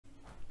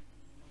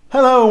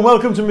Hello and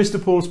welcome to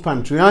Mr. Paul's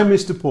Pantry. I'm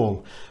Mr.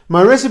 Paul.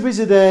 My recipe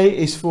today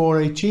is for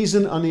a cheese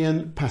and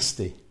onion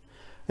pasty.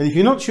 And if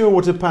you're not sure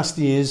what a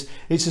pasty is,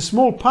 it's a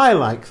small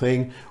pie-like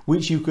thing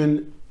which you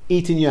can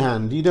eat in your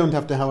hand. You don't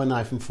have to have a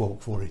knife and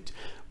fork for it.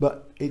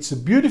 But it's a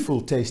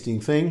beautiful tasting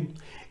thing.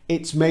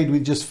 It's made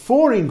with just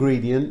 4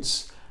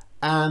 ingredients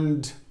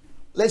and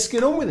let's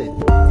get on with it.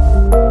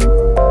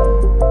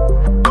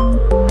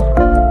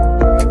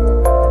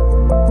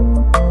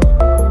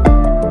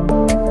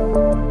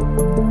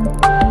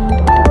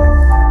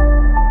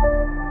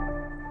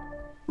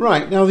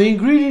 Right, now the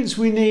ingredients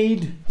we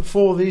need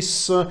for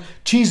this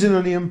cheese and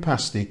onion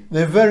pasty,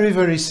 they're very,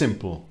 very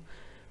simple.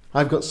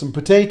 I've got some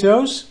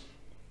potatoes,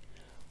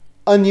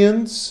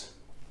 onions,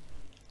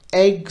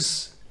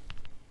 eggs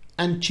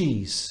and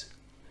cheese.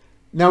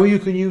 Now you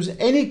can use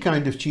any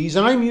kind of cheese.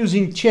 I'm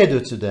using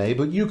cheddar today,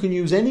 but you can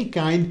use any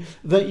kind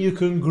that you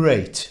can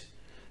grate.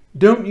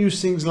 Don't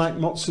use things like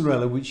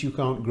mozzarella, which you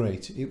can't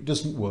grate. It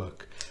doesn't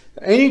work.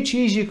 Any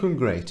cheese you can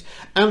grate.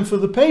 And for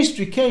the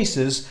pastry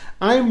cases,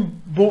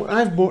 I've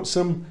bought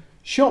some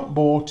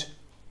shop-bought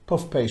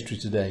puff pastry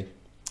today.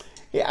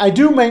 I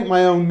do make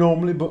my own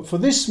normally, but for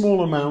this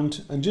small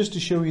amount, and just to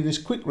show you this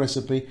quick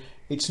recipe,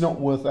 it's not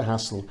worth the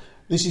hassle.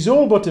 This is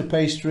all butter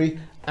pastry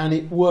and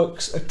it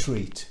works a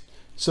treat.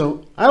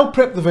 So I'll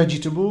prep the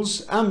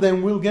vegetables and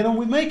then we'll get on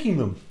with making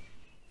them.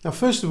 Now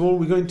first of all,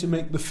 we're going to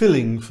make the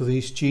filling for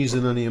these cheese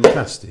and onion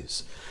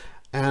pasties.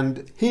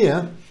 And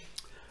here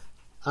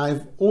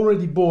I've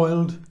already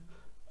boiled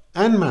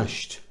and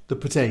mashed the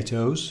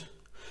potatoes.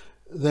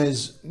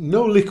 There's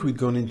no liquid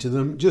gone into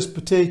them, just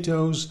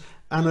potatoes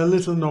and a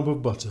little knob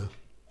of butter.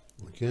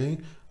 Okay,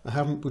 I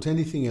haven't put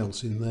anything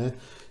else in there.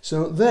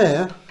 So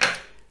there,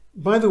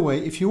 by the way,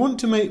 if you want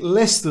to make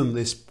less than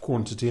this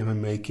quantity I'm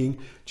making,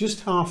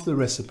 just half the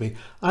recipe.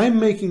 I'm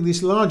making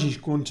this largish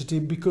quantity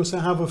because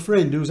I have a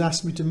friend who's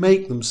asked me to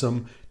make them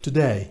some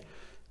today.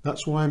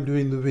 That's why I'm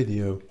doing the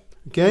video.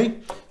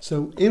 Okay,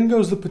 so in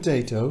goes the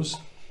potatoes.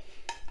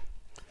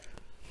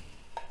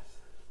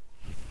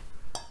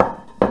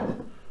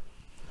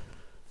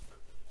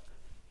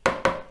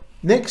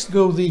 Next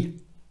go the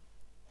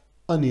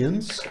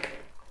onions,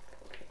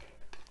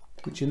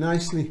 which are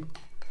nicely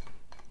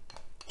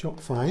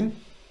chopped fine.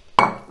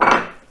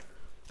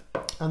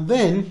 And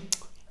then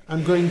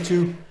I'm going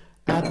to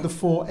add the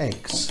 4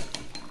 eggs.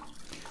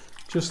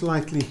 Just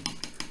lightly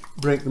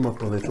break them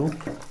up a little.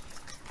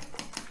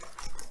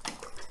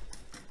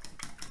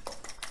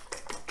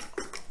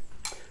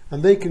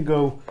 And they can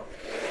go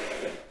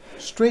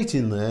straight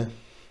in there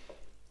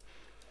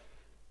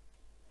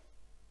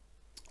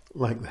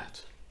like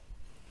that.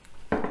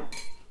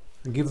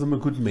 And give them a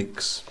good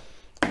mix.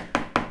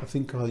 I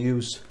think I'll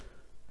use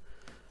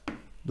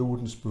the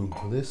wooden spoon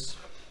for this.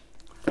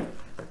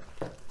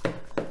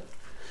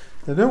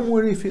 Now don't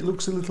worry if it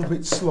looks a little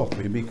bit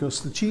sloppy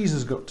because the cheese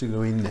has got to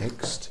go in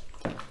next.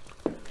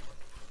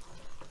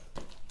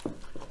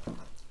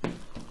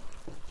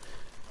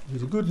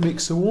 With a good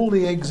mix so all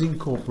the eggs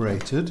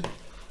incorporated.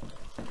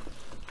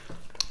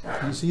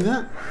 Can you see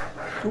that?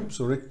 Oops,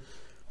 sorry.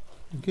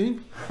 Okay.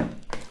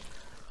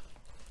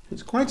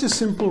 It's quite a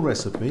simple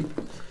recipe.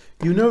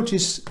 You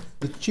notice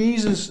the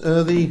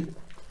the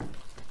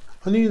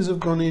onions have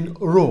gone in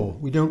raw.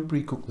 We don't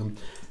pre-cook them.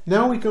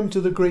 Now we come to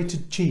the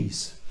grated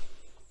cheese.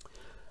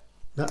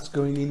 That's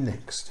going in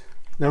next.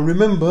 Now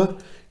remember,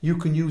 you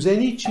can use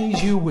any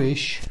cheese you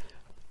wish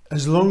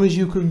as long as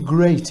you can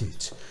grate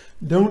it.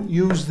 Don't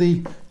use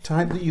the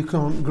type that you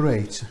can't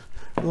grate,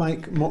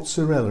 like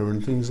mozzarella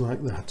and things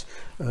like that.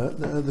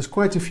 There's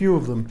quite a few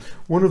of them.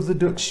 One of the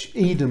Dutch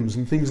Edams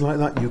and things like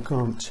that you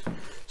can't.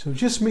 So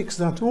just mix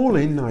that all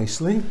in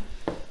nicely.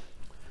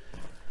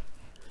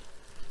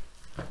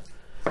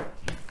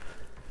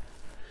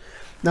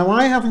 Now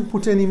I haven't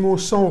put any more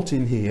salt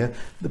in here.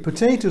 The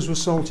potatoes were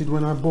salted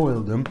when I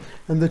boiled them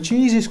and the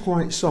cheese is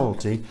quite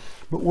salty,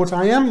 but what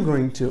I am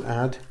going to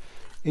add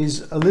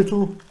is a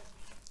little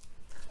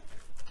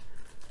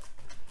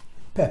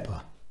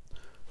pepper.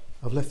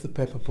 I've left the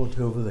pepper pot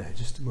over there,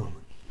 just a moment.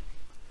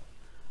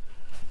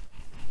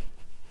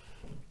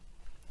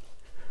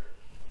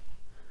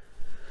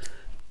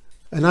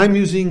 And I'm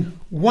using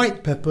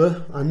white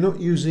pepper. I'm not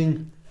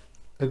using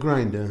a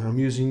grinder. I'm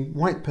using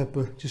white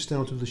pepper just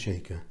out of the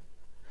shaker.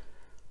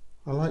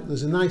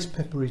 There's a nice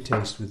peppery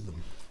taste with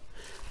them.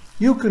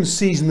 You can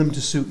season them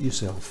to suit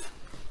yourself.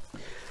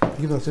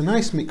 Give that a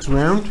nice mix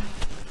round.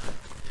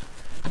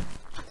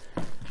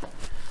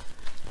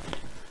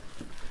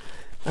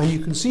 And you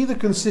can see the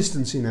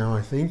consistency now,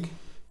 I think.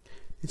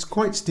 It's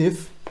quite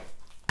stiff.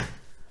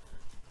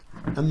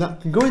 And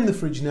that can go in the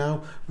fridge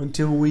now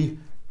until we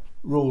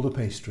roll the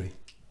pastry.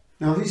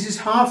 Now this is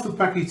half the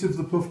packet of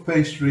the puff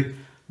pastry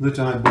that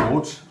I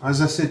bought.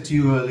 As I said to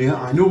you earlier,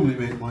 I normally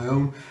make my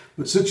own,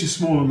 but such a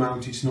small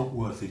amount it's not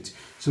worth it.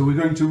 So we're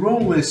going to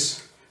roll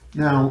this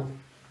now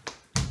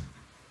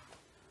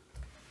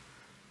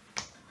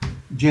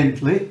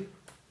gently,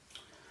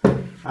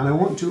 and I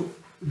want to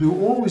do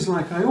always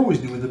like I always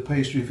do with the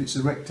pastry. If it's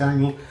a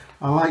rectangle,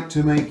 I like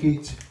to make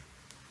it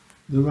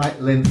the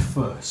right length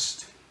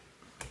first.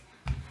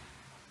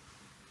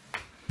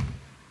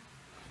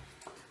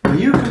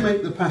 you can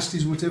make the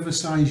pasties whatever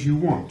size you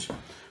want.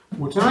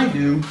 What I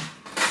do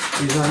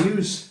is I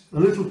use a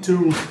little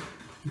tool,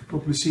 you've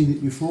probably seen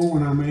it before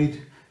when I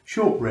made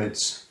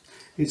shortbreads.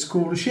 It's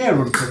called a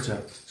sharon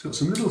cutter. It's got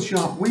some little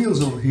sharp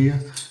wheels on here,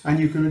 and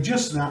you can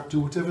adjust that to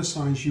whatever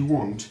size you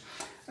want.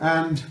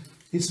 And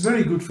it's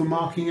very good for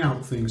marking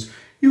out things.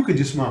 You can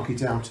just mark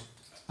it out.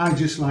 I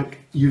just like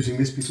using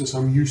this because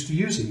I'm used to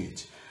using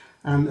it.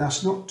 And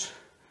that's about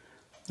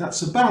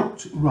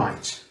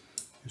right.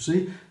 You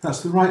see,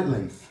 that's the right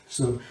length.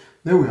 So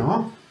there we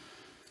are.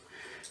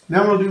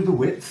 Now I'll do the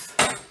width.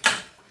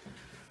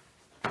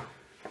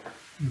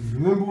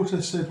 Remember what I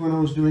said when I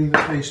was doing the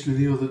pastry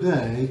the other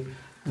day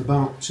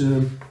about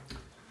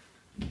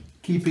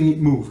keeping it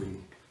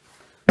moving.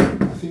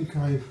 I think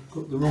I've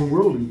got the wrong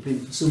rolling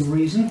pin for some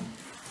reason.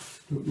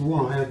 Don't know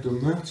why I've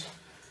done that.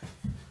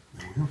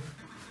 There we are.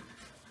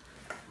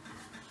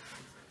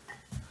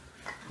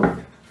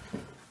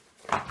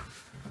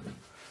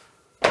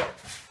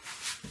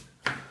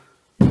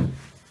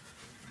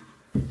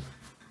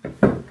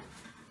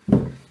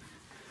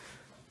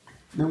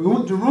 Now we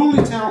want to roll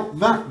it out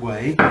that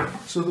way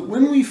so that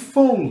when we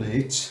fold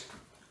it,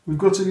 we've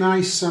got a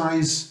nice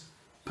size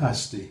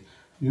pasty.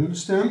 You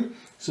understand?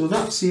 So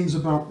that seems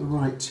about the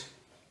right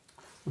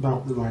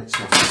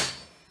size.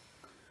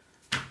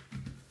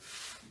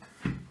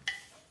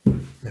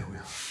 There we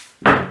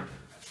are.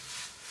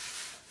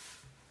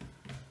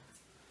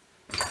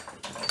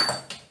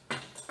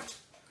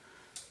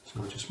 So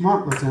I'll just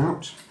mark that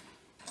out.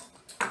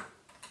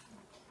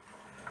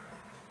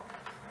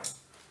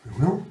 There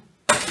we are.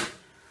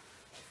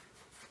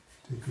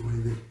 Take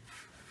away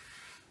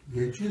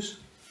the edges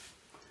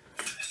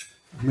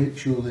and make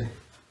sure they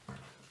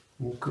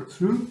all cut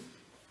through.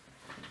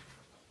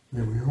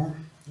 There we are,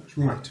 that's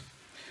right.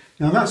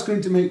 Now that's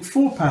going to make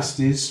 4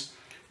 pasties.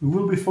 We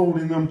will be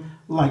folding them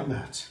like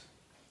that.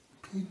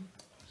 Okay.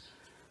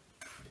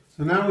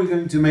 So now we're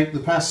going to make the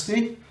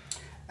pasty,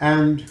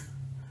 and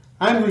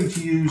I'm going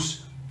to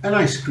use an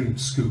ice cream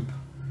scoop.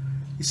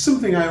 It's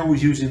something I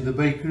always use in the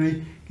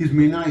bakery, gives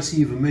me a nice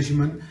even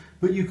measurement.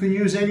 But you can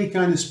use any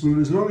kind of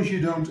spoon as long as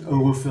you don't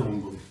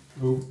overfilm them.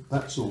 Oh,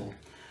 that's all.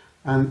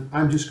 And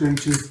I'm just going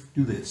to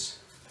do this.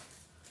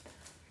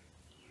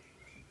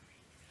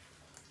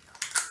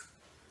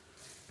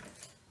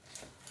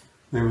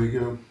 There we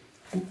go.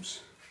 Oops.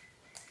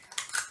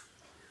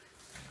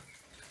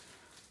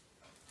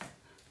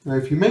 Now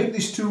if you make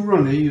this too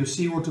runny, you'll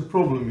see what a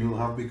problem you'll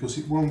have because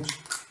it won't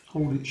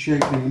hold its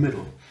shape in the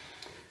middle.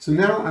 So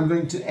now I'm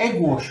going to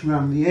egg wash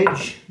around the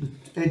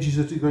edges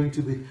that are going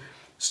to be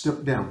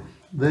stuck down.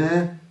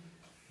 There,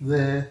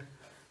 there,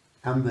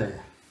 and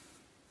there.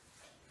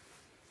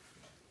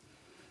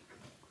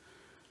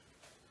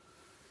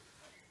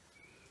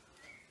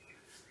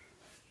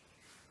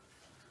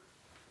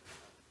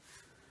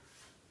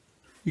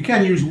 You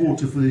can use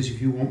water for this if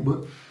you want,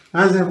 but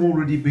as I've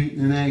already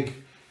beaten an egg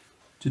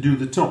to do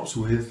the tops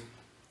with,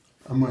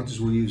 I might as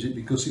well use it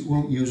because it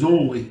won't use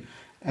all the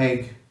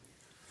egg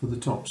for the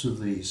tops of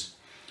these.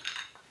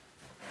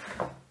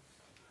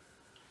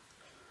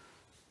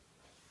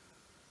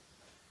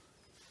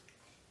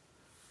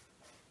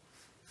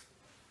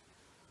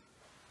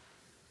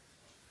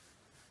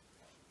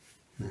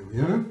 There we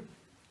are.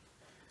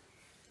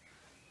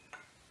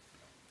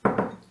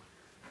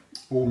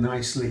 All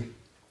nicely.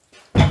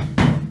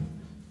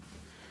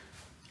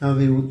 Now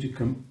they want to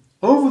come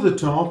over the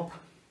top,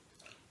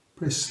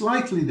 press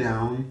slightly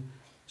down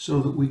so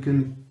that we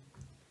can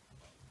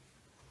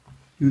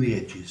do the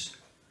edges.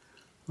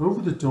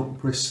 Over the top,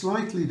 press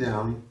slightly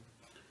down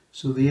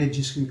so the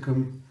edges can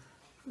come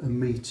and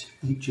meet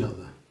each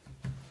other.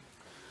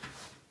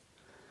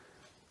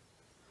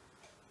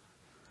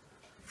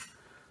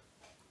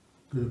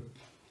 Bit of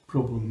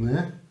problem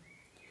there.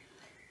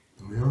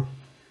 There we are.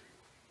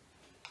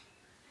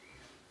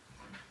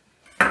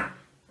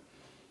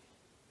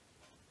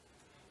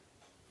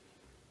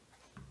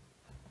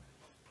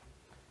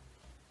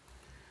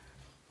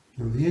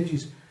 Now the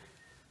edges,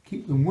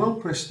 keep them well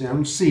pressed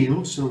down,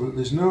 sealed so that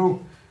there's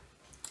no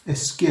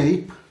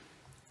escape.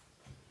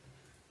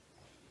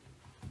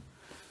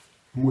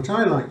 And what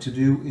I like to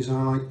do is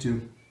I like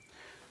to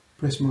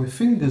press my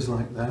fingers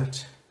like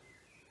that,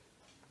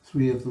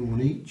 3 of them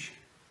on each,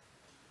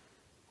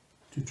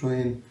 to try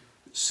and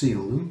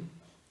seal them.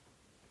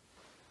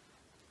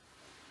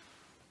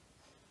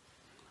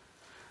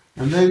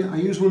 And then I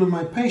use one of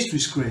my pastry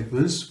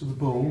scrapers for the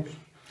bowl,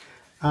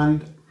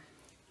 and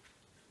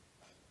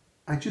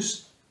I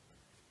just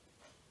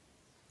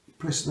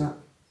press that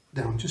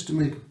down just to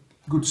make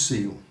a good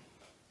seal.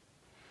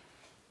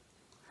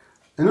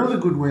 Another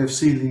good way of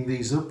sealing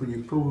these up, and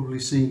you've probably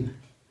seen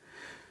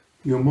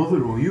your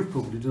mother, or you've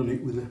probably done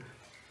it with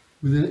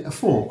a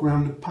fork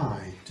round a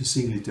pie to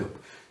seal it up.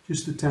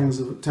 Just the tangs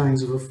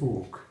of a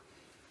fork.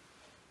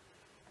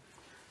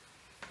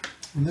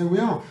 And there we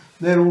are.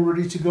 They're all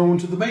ready to go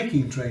onto the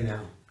baking tray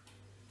now.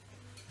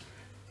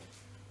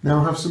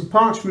 Now I have some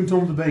parchment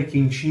on the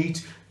baking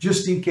sheet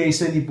just in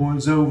case any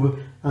boils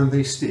over and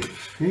they stick.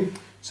 Okay?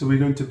 So we're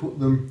going to put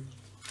them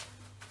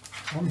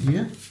on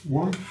here.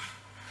 1,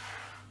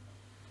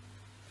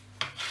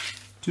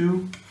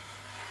 2,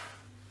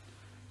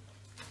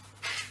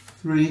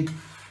 3,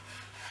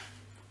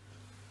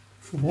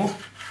 4.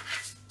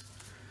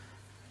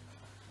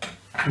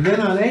 And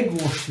then I'll egg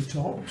wash the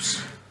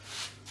tops.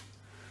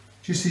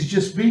 This is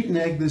just beaten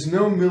egg, there's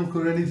no milk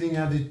or anything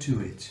added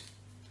to it.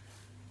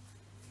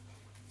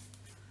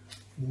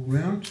 All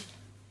round.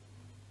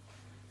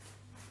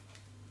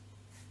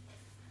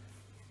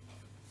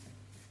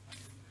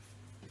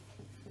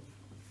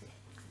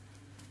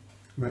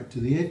 Right to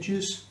the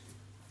edges.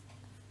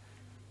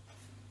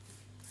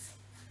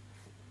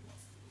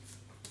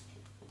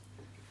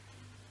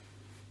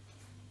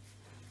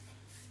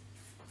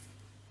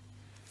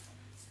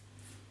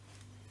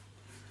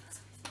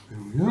 There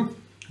we go.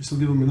 This will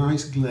give them a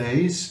nice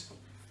glaze.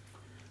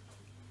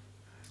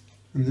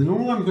 And then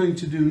all I'm going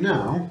to do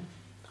now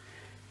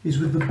is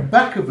with the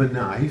back of a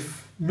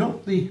knife,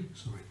 not the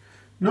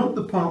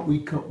part we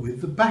cut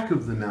with, the back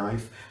of the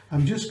knife,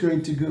 I'm just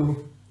going to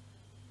go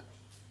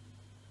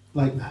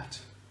like that.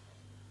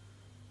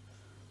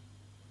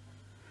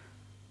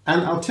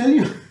 And I'll tell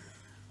you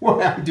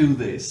why I do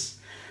this,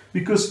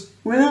 because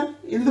when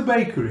in the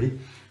bakery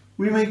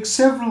we make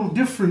several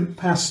different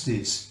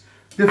pasties,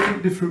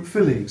 different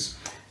fillings,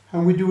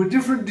 and we do a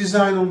different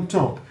design on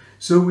top,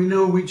 so we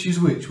know which is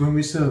which when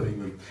we're serving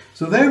them.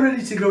 So they're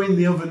ready to go in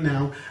the oven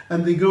now,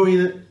 and they go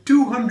in at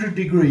 200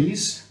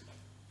 degrees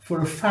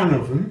for a fan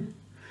oven,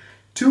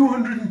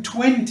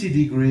 220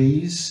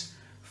 degrees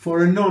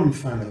for a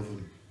non-fan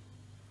oven.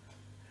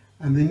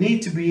 And they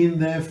need to be in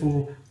there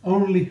for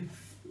only,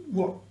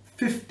 what,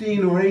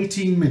 15 or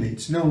 18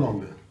 minutes, no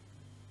longer.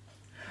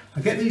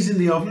 I'll get these in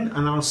the oven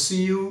and I'll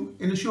see you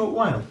in a short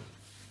while.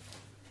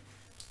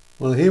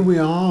 Well, here we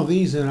are.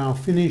 These are our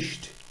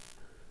finished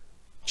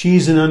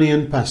cheese and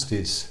onion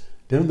pasties.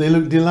 Don't they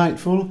look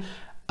delightful?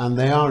 And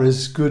they are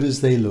as good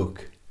as they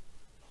look.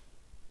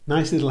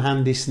 Nice little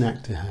handy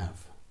snack to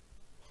have.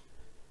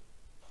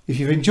 If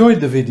you've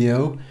enjoyed the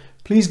video,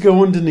 please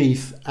go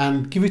underneath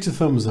and give it a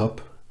thumbs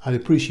up. I'd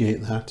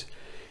appreciate that.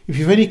 If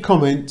you have any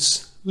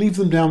comments, leave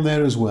them down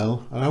there as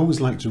well. I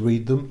always like to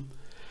read them.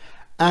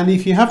 And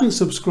if you haven't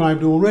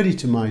subscribed already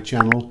to my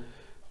channel,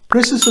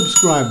 press the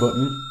subscribe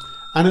button,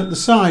 and at the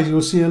side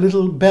you'll see a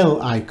little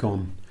bell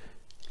icon.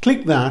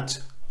 Click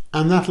that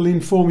and that'll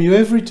inform you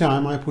every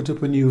time I put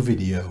up a new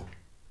video.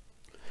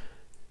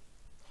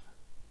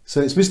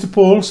 So it's Mr.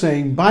 Paul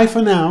saying bye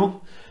for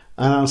now,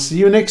 and I'll see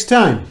you next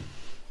time.